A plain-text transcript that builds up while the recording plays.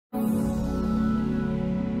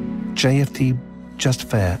JFD, just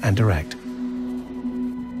fair and direct.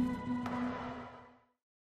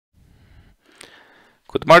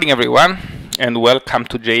 Good morning everyone, and welcome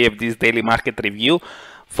to JFD's daily market review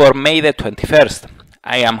for May the 21st.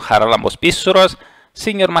 I am Charalambos Pissouros,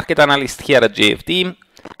 senior market analyst here at JFD,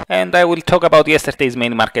 and I will talk about yesterday's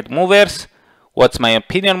main market movers, what's my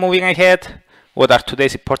opinion moving ahead, what are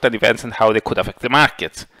today's important events and how they could affect the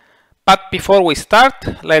markets. But before we start,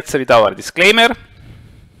 let's read our disclaimer.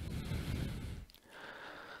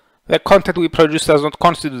 The content we produce does not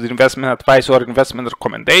constitute investment advice or investment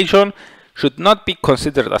recommendation, should not be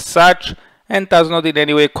considered as such, and does not in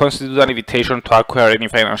any way constitute an invitation to acquire any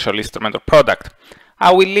financial instrument or product.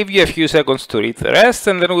 I will leave you a few seconds to read the rest,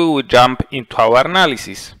 and then we will jump into our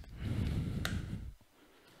analysis.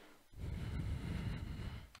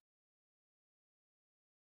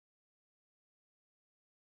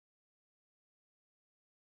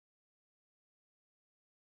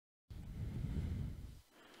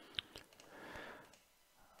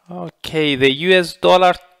 Okay, the US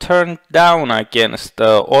dollar turned down against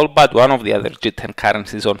all but one of the other G10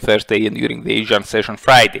 currencies on Thursday and during the Asian session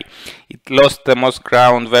Friday. It lost the most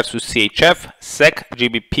ground versus CHF, SEK,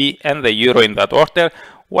 GBP and the Euro in that order,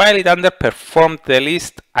 while it underperformed the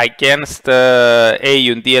least against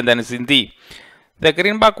AUD and NZD. The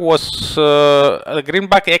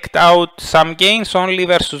greenback eked out some gains only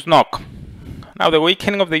versus NOK. Now, the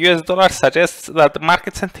weakening of the US dollar suggests that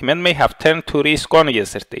market sentiment may have turned to risk on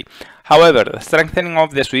yesterday. However, the strengthening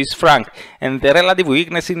of the Swiss franc and the relative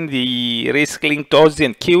weakness in the risk-linked Aussie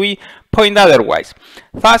and Kiwi point otherwise.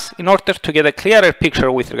 Thus, in order to get a clearer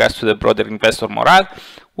picture with regards to the broader investor morale,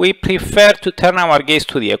 we prefer to turn our gaze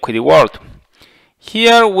to the equity world.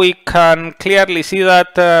 Here we can clearly see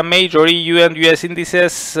that major EU and US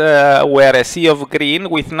indices were a sea of green,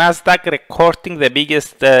 with Nasdaq recording the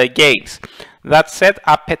biggest gains. That said,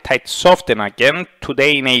 appetite softened again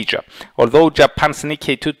today in Asia. Although Japan's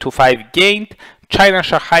Nikkei 225 gained, China's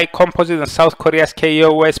Shanghai Composite and South Korea's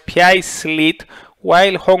KOSPI slid,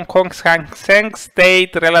 while Hong Kong's Hang Seng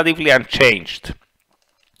stayed relatively unchanged.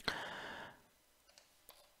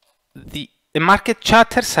 The market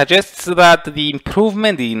chatter suggests that the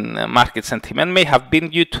improvement in market sentiment may have been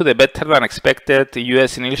due to the better than expected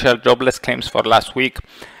US initial jobless claims for last week.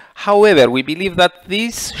 However, we believe that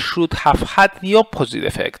this should have had the opposite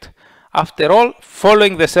effect. After all,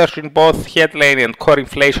 following the surge in both headline and core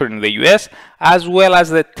inflation in the US, as well as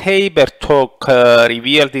the taper talk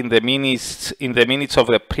revealed in the minutes of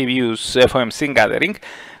the previous FOMC gathering,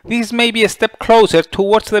 this may be a step closer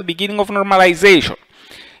towards the beginning of normalization.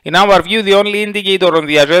 In our view, the only indicator on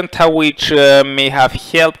the agenda which may have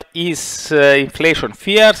helped ease inflation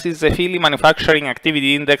fears is the Philly Manufacturing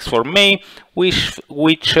Activity Index for May,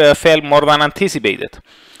 which fell more than anticipated.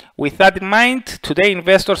 With that in mind, today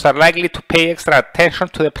investors are likely to pay extra attention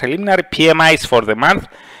to the preliminary PMIs for the month,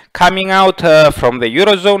 coming out from the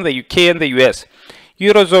Eurozone, the UK and the US.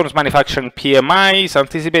 Eurozone's manufacturing PMI is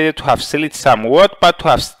anticipated to have slid somewhat, but to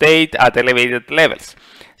have stayed at elevated levels.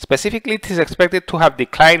 Specifically, it is expected to have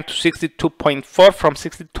declined to 62.4 from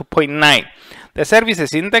 62.9. The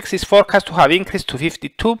services index is forecast to have increased to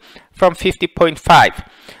 52 from 50.5.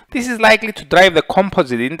 This is likely to drive the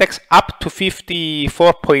composite index up to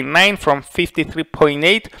 54.9 from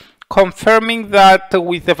 53.8, confirming that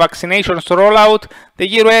with the vaccinations rollout, the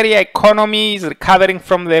Euro area economy is recovering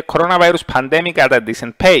from the coronavirus pandemic at a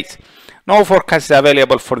decent pace. No forecast is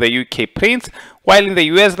available for the UK prints, while in the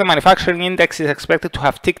US the manufacturing index is expected to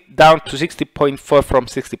have ticked down to 60.4 from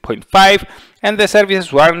 60.5 and the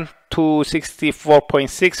services one to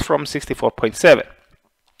 64.6 from 64.7.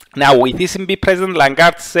 Now, with ECB President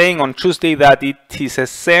Lagarde saying on Tuesday that it is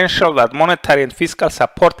essential that monetary and fiscal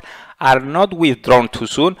support are not withdrawn too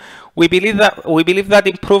soon, we believe that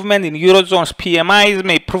improvement in Eurozone's PMIs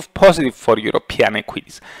may prove positive for European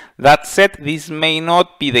equities. That said, this may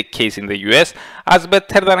not be the case in the US, as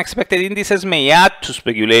better than expected indices may add to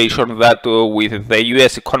speculation that with the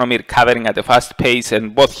US economy recovering at a fast pace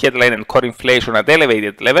and both headline and core inflation at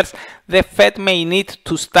elevated levels, the Fed may need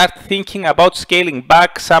to start thinking about scaling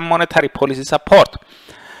back some monetary policy support.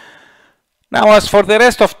 Now, as for the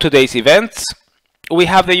rest of today's events, we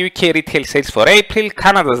have the UK retail sales for April,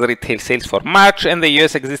 Canada's retail sales for March, and the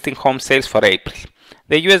US existing home sales for April.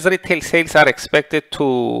 The US retail sales are expected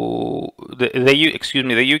to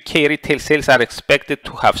the UK retail sales are expected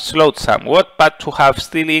to have slowed somewhat, but to have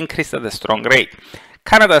still increased at a strong rate.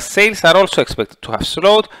 Canada's sales are also expected to have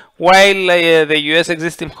slowed, while the US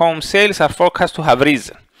existing home sales are forecast to have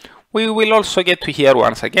risen. We will also get to hear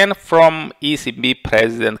once again from ECB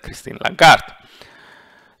President Christine Lagarde.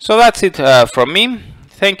 So that's it from me.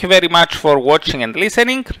 Thank you very much for watching and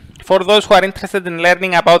listening. For those who are interested in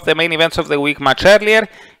learning about the main events of the week much earlier,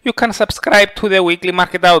 you can subscribe to the Weekly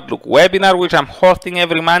Market Outlook webinar, which I'm hosting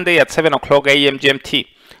every Monday at 7 o'clock AM GMT.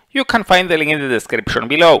 You can find the link in the description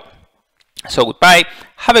below. So goodbye,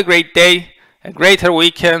 have a great day, a greater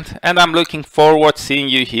weekend, and I'm looking forward to seeing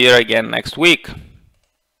you here again next week.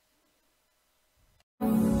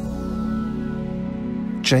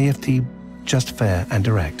 JFT, just fair and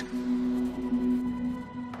direct.